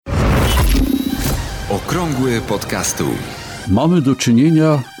Okrągły podcastu. Mamy do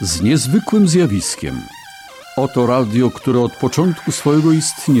czynienia z niezwykłym zjawiskiem. Oto radio, które od początku swojego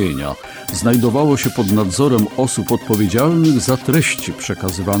istnienia znajdowało się pod nadzorem osób odpowiedzialnych za treści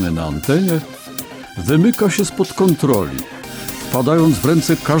przekazywane na antenie, wymyka się spod kontroli, wpadając w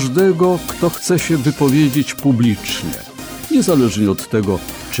ręce każdego, kto chce się wypowiedzieć publicznie, niezależnie od tego,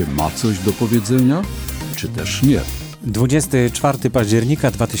 czy ma coś do powiedzenia, czy też nie. 24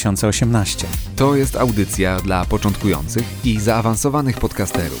 października 2018. To jest audycja dla początkujących i zaawansowanych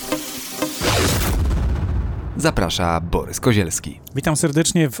podcasterów. Zaprasza Borys Kozielski. Witam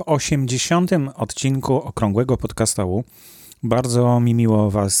serdecznie w 80. odcinku Okrągłego Podcastu. Bardzo mi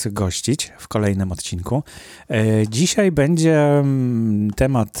miło Was gościć w kolejnym odcinku. Dzisiaj będzie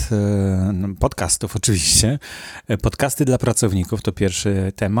temat podcastów oczywiście. Podcasty dla pracowników to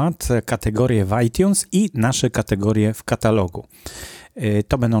pierwszy temat. Kategorie w iTunes i nasze kategorie w katalogu.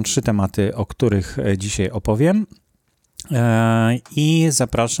 To będą 3 tematy, o których dzisiaj opowiem. I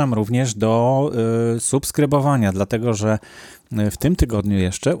zapraszam również do subskrybowania, dlatego że w tym tygodniu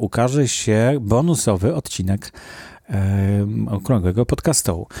jeszcze ukaże się bonusowy odcinek Okrągłego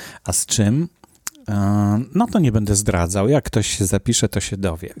Podcastu. A z czym? No to nie będę zdradzał. Jak ktoś się zapisze, to się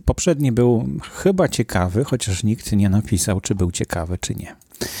dowie. Poprzedni był chyba ciekawy, chociaż nikt nie napisał, czy był ciekawy, czy nie.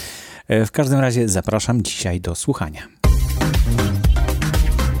 W każdym razie zapraszam dzisiaj do słuchania.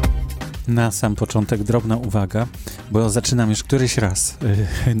 Na sam początek drobna uwaga, bo zaczynam już któryś raz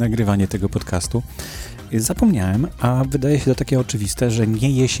nagrywanie tego podcastu. Zapomniałem, a wydaje się to takie oczywiste, że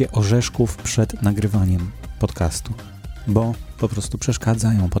nie je się orzeszków przed nagrywaniem podcastu, bo po prostu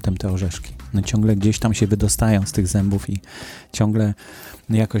przeszkadzają potem te orzeszki. No ciągle gdzieś tam się wydostają z tych zębów i ciągle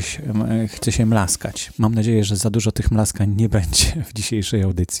jakoś chce się mlaskać. Mam nadzieję, że za dużo tych mlaskań nie będzie w dzisiejszej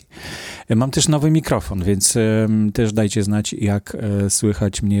audycji. Mam też nowy mikrofon, więc też dajcie znać, jak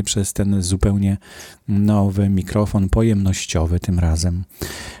słychać mnie przez ten zupełnie nowy mikrofon, pojemnościowy tym razem.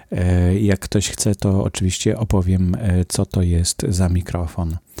 Jak ktoś chce, to oczywiście opowiem, co to jest za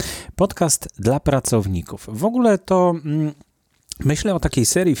mikrofon. Podcast dla pracowników. W ogóle to myślę o takiej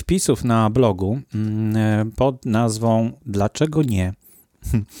serii wpisów na blogu pod nazwą Dlaczego nie?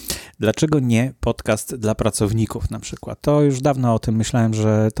 Dlaczego nie podcast dla pracowników na przykład? To już dawno o tym myślałem,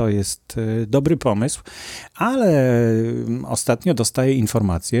 że to jest dobry pomysł, ale ostatnio dostaję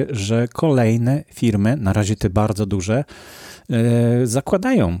informację, że kolejne firmy, na razie te bardzo duże,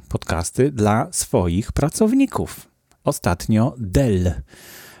 zakładają podcasty dla swoich pracowników. Ostatnio Dell,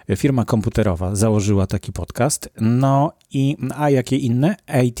 firma komputerowa, założyła taki podcast. A jakie inne?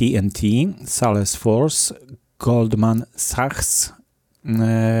 AT&T, Salesforce, Goldman Sachs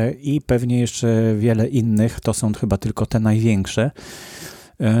i pewnie jeszcze wiele innych. To są chyba tylko te największe.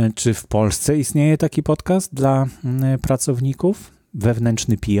 Czy w Polsce istnieje taki podcast dla pracowników?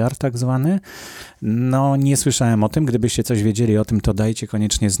 Wewnętrzny PR tak zwany. No nie słyszałem o tym. Gdybyście coś wiedzieli o tym, to dajcie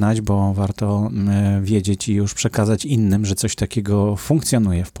koniecznie znać, bo warto wiedzieć i już przekazać innym, że coś takiego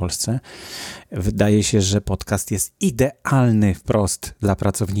funkcjonuje w Polsce. Wydaje się, że podcast jest idealny wprost dla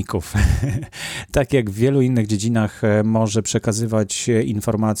pracowników. Tak jak w wielu innych dziedzinach może przekazywać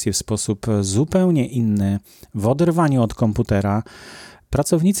informacje w sposób zupełnie inny, w oderwaniu od komputera.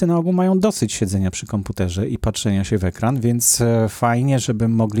 Pracownicy na ogół mają dosyć siedzenia przy komputerze i patrzenia się w ekran, więc fajnie, żeby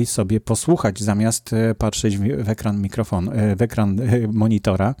mogli sobie posłuchać zamiast patrzeć w ekran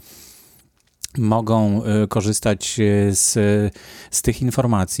monitora. Mogą korzystać z tych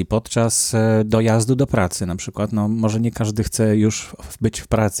informacji podczas dojazdu do pracy na przykład. No, może nie każdy chce już być w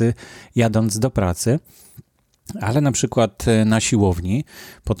pracy jadąc do pracy, ale na przykład na siłowni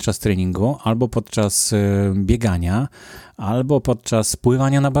podczas treningu, albo podczas biegania, albo podczas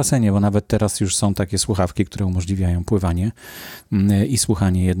pływania na basenie, bo nawet teraz już są takie słuchawki, które umożliwiają pływanie i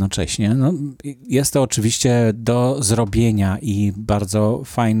słuchanie jednocześnie. No, jest to oczywiście do zrobienia i bardzo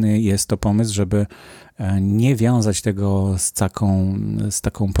fajny jest to pomysł, żeby nie wiązać tego z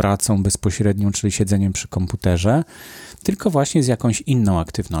taką pracą bezpośrednią, czyli siedzeniem przy komputerze, tylko właśnie z jakąś inną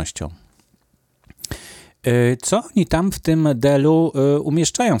aktywnością. Co oni tam w tym Dellu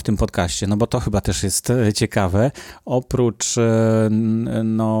umieszczają w tym podcaście? No bo to chyba też jest ciekawe. Oprócz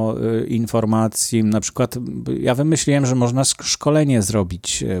informacji, na przykład ja wymyśliłem, że można szkolenie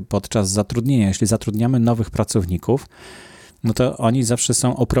zrobić podczas zatrudnienia. Jeśli zatrudniamy nowych pracowników, no to oni zawsze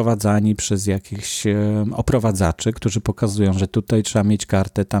są oprowadzani przez jakichś oprowadzaczy, którzy pokazują, że tutaj trzeba mieć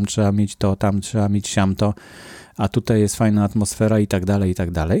kartę, tam trzeba mieć to, tam trzeba mieć siamto, a tutaj jest fajna atmosfera i tak dalej, i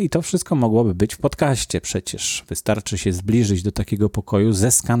tak dalej. I to wszystko mogłoby być w podcaście przecież. Wystarczy się zbliżyć do takiego pokoju,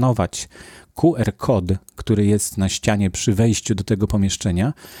 zeskanować QR-kod, który jest na ścianie przy wejściu do tego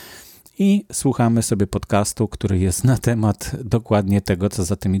pomieszczenia i słuchamy sobie podcastu, który jest na temat dokładnie tego, co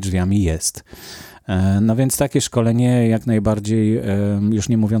za tymi drzwiami jest. No więc takie szkolenie jak najbardziej, już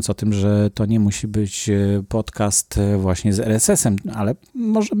nie mówiąc o tym, że to nie musi być podcast właśnie z RSS-em, ale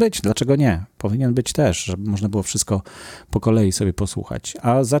może być, dlaczego nie? Powinien być też, żeby można było wszystko po kolei sobie posłuchać.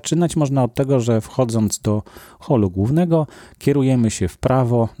 A zaczynać można od tego, że wchodząc do holu głównego, kierujemy się w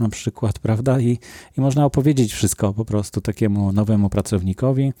prawo na przykład, prawda? I można opowiedzieć wszystko po prostu takiemu nowemu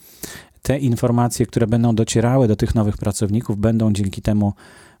pracownikowi. Te informacje, które będą docierały do tych nowych pracowników, będą dzięki temu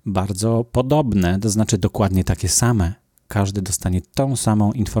bardzo podobne, to znaczy dokładnie takie same. Każdy dostanie tą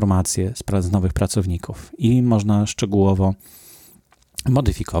samą informację z nowych pracowników i można szczegółowo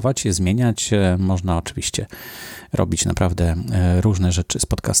modyfikować je, zmieniać. Można oczywiście robić naprawdę różne rzeczy z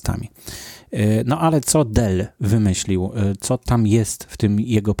podcastami. No ale co Dell wymyślił? Co tam jest w tym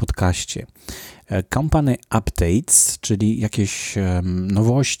jego podcaście? Company Updates, czyli jakieś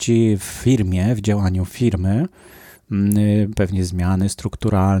nowości w firmie, w działaniu firmy, pewnie zmiany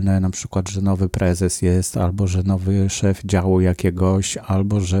strukturalne, na przykład, że nowy prezes jest, albo że nowy szef działu jakiegoś,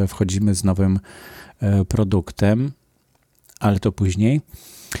 albo że wchodzimy z nowym produktem, ale to później.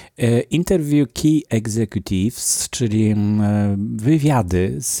 Interview Key Executives, czyli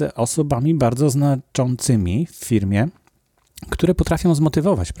wywiady z osobami bardzo znaczącymi w firmie, które potrafią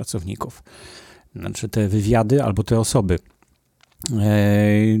zmotywować pracowników. Znaczy te wywiady albo te osoby.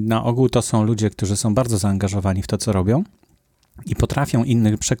 Na ogół to są ludzie, którzy są bardzo zaangażowani w to, co robią i potrafią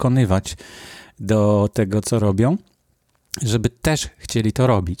innych przekonywać do tego, co robią, żeby też chcieli to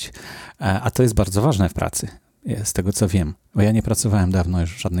robić. A to jest bardzo ważne w pracy, z tego co wiem, bo ja nie pracowałem dawno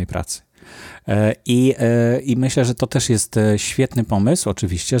już w żadnej pracy. I myślę, że to też jest świetny pomysł,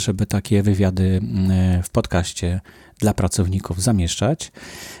 oczywiście, żeby takie wywiady w podcaście dla pracowników zamieszczać.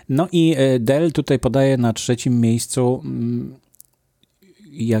 No i Dell tutaj podaje na 3. miejscu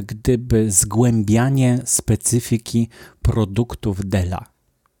jak gdyby zgłębianie specyfiki produktów Della.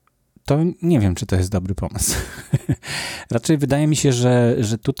 To nie wiem, czy to jest dobry pomysł. Raczej wydaje mi się,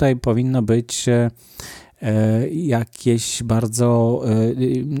 że tutaj powinno być jakieś bardzo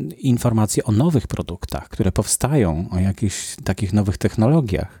informacje o nowych produktach, które powstają, o jakichś takich nowych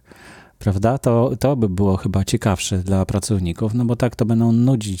technologiach, prawda? To by było chyba ciekawsze dla pracowników, no bo tak to będą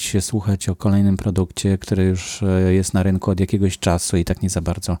nudzić się słuchać o kolejnym produkcie, który już jest na rynku od jakiegoś czasu i tak nie za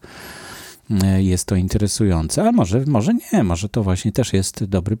bardzo jest to interesujące, a może nie, może to właśnie też jest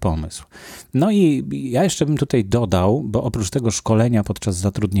dobry pomysł. No i ja jeszcze bym tutaj dodał, bo oprócz tego szkolenia podczas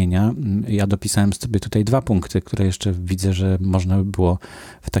zatrudnienia, ja dopisałem sobie tutaj 2 punkty, które jeszcze widzę, że można by było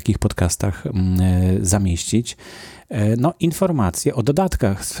w takich podcastach zamieścić. No, informacje o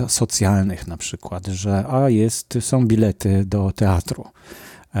dodatkach socjalnych na przykład, że są bilety do teatru,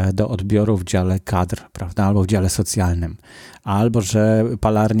 do odbioru w dziale kadr, prawda, albo w dziale socjalnym, albo że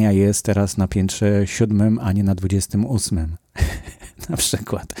palarnia jest teraz na piętrze 7, a nie na 28, na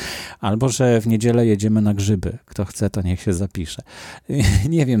przykład, albo że w niedzielę jedziemy na grzyby, kto chce, to niech się zapisze.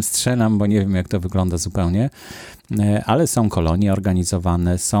 Nie wiem, strzelam, bo nie wiem, jak to wygląda zupełnie, ale są kolonie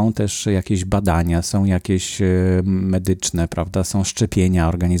organizowane, są też jakieś badania, są jakieś medyczne, prawda, są szczepienia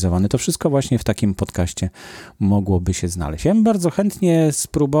organizowane. To wszystko właśnie w takim podcaście mogłoby się znaleźć. Ja bym bardzo chętnie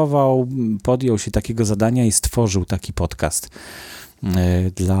spróbował, podjął się takiego zadania i stworzył taki podcast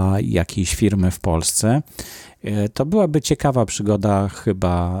dla jakiejś firmy w Polsce. To byłaby ciekawa przygoda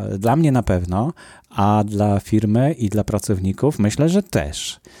chyba dla mnie na pewno, a dla firmy i dla pracowników myślę, że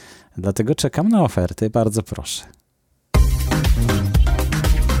też. Dlatego czekam na oferty, bardzo proszę.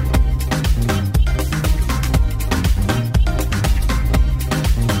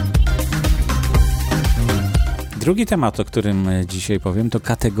 Drugi temat, o którym dzisiaj powiem, to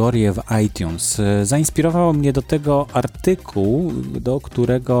kategorie w iTunes. Zainspirował mnie do tego artykuł, do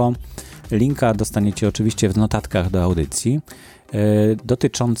którego linka dostaniecie oczywiście w notatkach do audycji,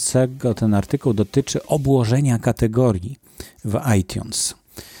 ten artykuł dotyczy obłożenia kategorii w iTunes.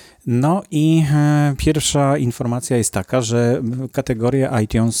 No i pierwsza informacja jest taka, że kategorie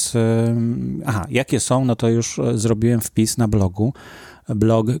iTunes, jakie są, no to już zrobiłem wpis na blogu,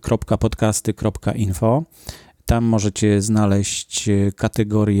 blog.podcasty.info. Tam możecie znaleźć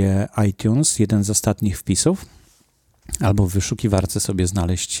kategorię iTunes, jeden z ostatnich wpisów, albo w wyszukiwarce sobie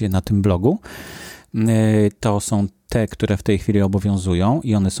znaleźć na tym blogu. To są te, które w tej chwili obowiązują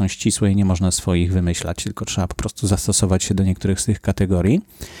i one są ścisłe i nie można swoich wymyślać, tylko trzeba po prostu zastosować się do niektórych z tych kategorii.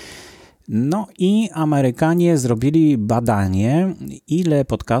 No i Amerykanie zrobili badanie, ile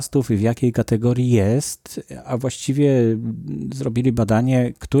podcastów i w jakiej kategorii jest, a właściwie zrobili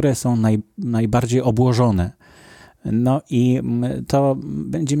badanie, które są najbardziej obłożone. No i to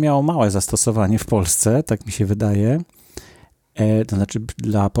będzie miało małe zastosowanie w Polsce, tak mi się wydaje. To znaczy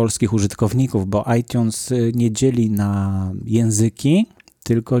dla polskich użytkowników, bo iTunes nie dzieli na języki,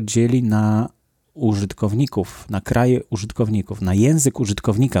 tylko dzieli na użytkowników, na kraje użytkowników, na język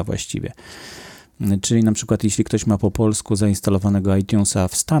użytkownika właściwie. Czyli na przykład jeśli ktoś ma po polsku zainstalowanego iTunesa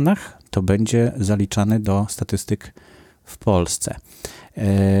w Stanach, to będzie zaliczany do statystyk w Polsce,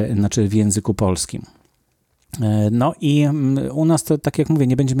 znaczy w języku polskim. No i u nas to, tak jak mówię,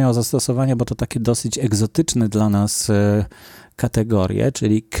 nie będzie miało zastosowania, bo to takie dosyć egzotyczne dla nas kategorie,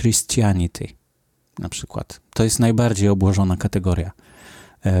 czyli Christianity na przykład. To jest najbardziej obłożona kategoria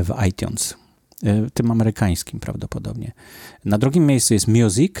w iTunes, tym amerykańskim prawdopodobnie. Na drugim miejscu jest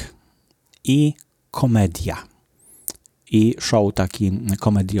music i komedia i show taki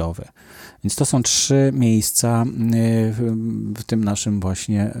komediowy. Więc to są 3 miejsca w tym naszym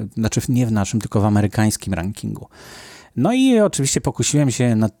właśnie, znaczy nie w naszym, tylko w amerykańskim rankingu. No i oczywiście pokusiłem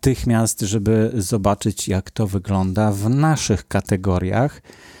się natychmiast, żeby zobaczyć, jak to wygląda w naszych kategoriach.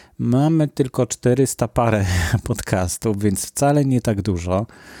 Mamy tylko 400 parę podcastów, więc wcale nie tak dużo.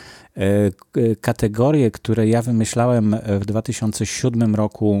 Kategorie, które ja wymyślałem w 2007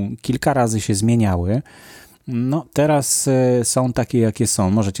 roku, kilka razy się zmieniały. No teraz są takie, jakie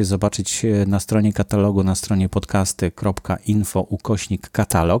są. Możecie zobaczyć na stronie katalogu, na stronie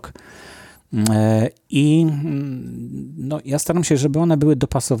podcasty.info/katalog. I no, ja staram się, żeby one były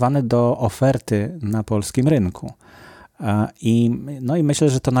dopasowane do oferty na polskim rynku. I myślę,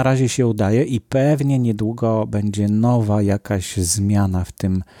 że to na razie się udaje i pewnie niedługo będzie nowa jakaś zmiana w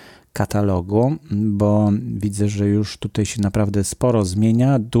tym katalogu, bo widzę, że już tutaj się naprawdę sporo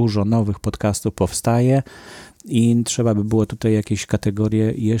zmienia, dużo nowych podcastów powstaje i trzeba by było tutaj jakieś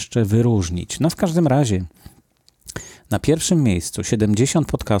kategorie jeszcze wyróżnić. No w każdym razie na pierwszym miejscu 70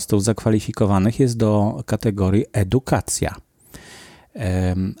 podcastów zakwalifikowanych jest do kategorii edukacja.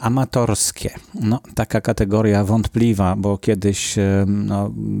 Amatorskie. No, taka kategoria wątpliwa, bo kiedyś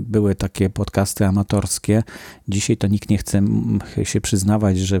były takie podcasty amatorskie. Dzisiaj to nikt nie chce się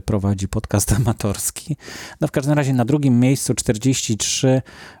przyznawać, że prowadzi podcast amatorski. No w każdym razie na drugim miejscu 43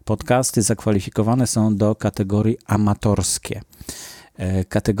 podcasty zakwalifikowane są do kategorii amatorskie.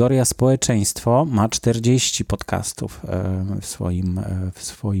 Kategoria społeczeństwo ma 40 podcastów w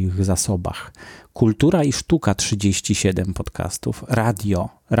swoich zasobach. Kultura i sztuka 37 podcastów.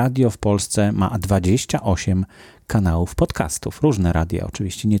 Radio w Polsce ma 28 kanałów podcastów. Różne radia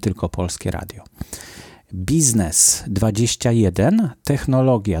oczywiście, nie tylko polskie radio. Biznes 21,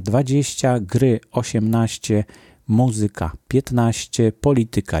 technologia 20, gry 18, muzyka 15,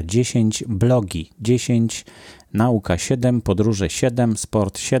 polityka 10, blogi 10, nauka 7, podróże 7,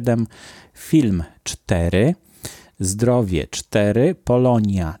 sport 7, film 4, zdrowie 4,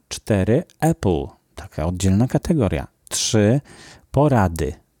 Polonia 4, Apple, taka oddzielna kategoria 3,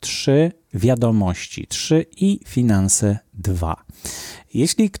 porady 3, wiadomości 3 i finanse 2.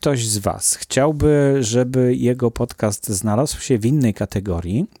 Jeśli ktoś z Was chciałby, żeby jego podcast znalazł się w innej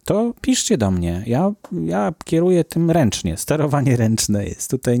kategorii, to piszcie do mnie. Ja kieruję tym ręcznie. Sterowanie ręczne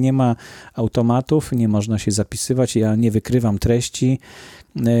jest. Tutaj nie ma automatów, nie można się zapisywać. Ja nie wykrywam treści.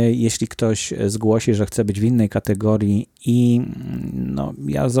 Jeśli ktoś zgłosi, że chce być w innej kategorii i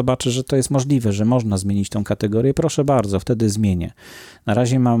ja zobaczę, że to jest możliwe, że można zmienić tą kategorię, proszę bardzo, wtedy zmienię. Na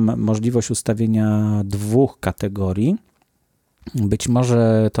razie mam możliwość ustawienia 2 kategorii. Być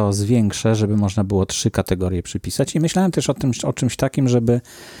może to zwiększę, żeby można było 3 kategorie przypisać i myślałem też o czymś takim, żeby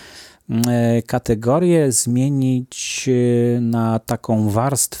kategorię zmienić na taką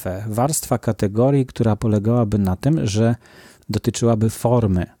warstwa kategorii, która polegałaby na tym, że dotyczyłaby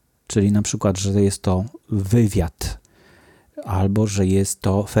formy, czyli na przykład, że jest to wywiad, albo że jest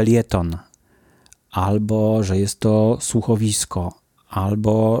to felieton, albo że jest to słuchowisko,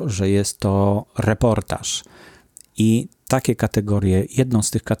 albo że jest to reportaż. I takie kategorie, jedną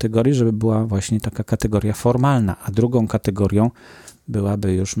z tych kategorii, żeby była właśnie taka kategoria formalna, a drugą kategorią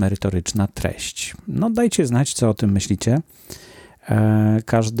byłaby już merytoryczna treść. No dajcie znać, co o tym myślicie.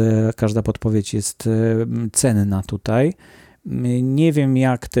 Każda podpowiedź jest cenna tutaj. Nie wiem,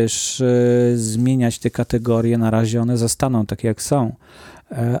 jak też zmieniać te kategorie. Na razie one zostaną takie, jak są,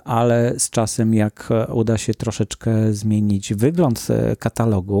 ale z czasem, jak uda się troszeczkę zmienić wygląd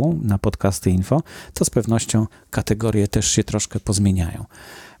katalogu na Podcasty Info, to z pewnością kategorie też się troszkę pozmieniają.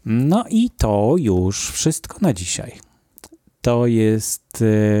 No i to już wszystko na dzisiaj. To jest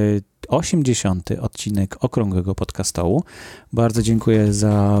 80. odcinek Okrągłego Podcastołu. Bardzo dziękuję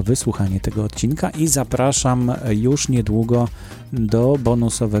za wysłuchanie tego odcinka i zapraszam już niedługo do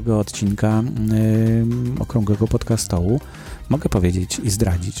bonusowego odcinka Okrągłego Podcastołu. Mogę powiedzieć i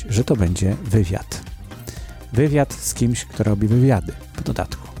zdradzić, że to będzie wywiad. Wywiad z kimś, kto robi wywiady w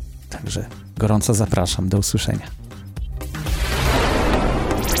dodatku. Także gorąco zapraszam. Do usłyszenia.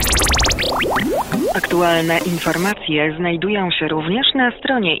 Aktualne informacje znajdują się również na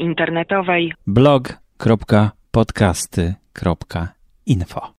stronie internetowej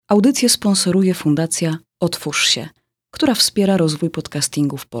blog.podcasty.info. Audycję sponsoruje Fundacja Otwórz się, która wspiera rozwój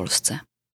podcastingu w Polsce.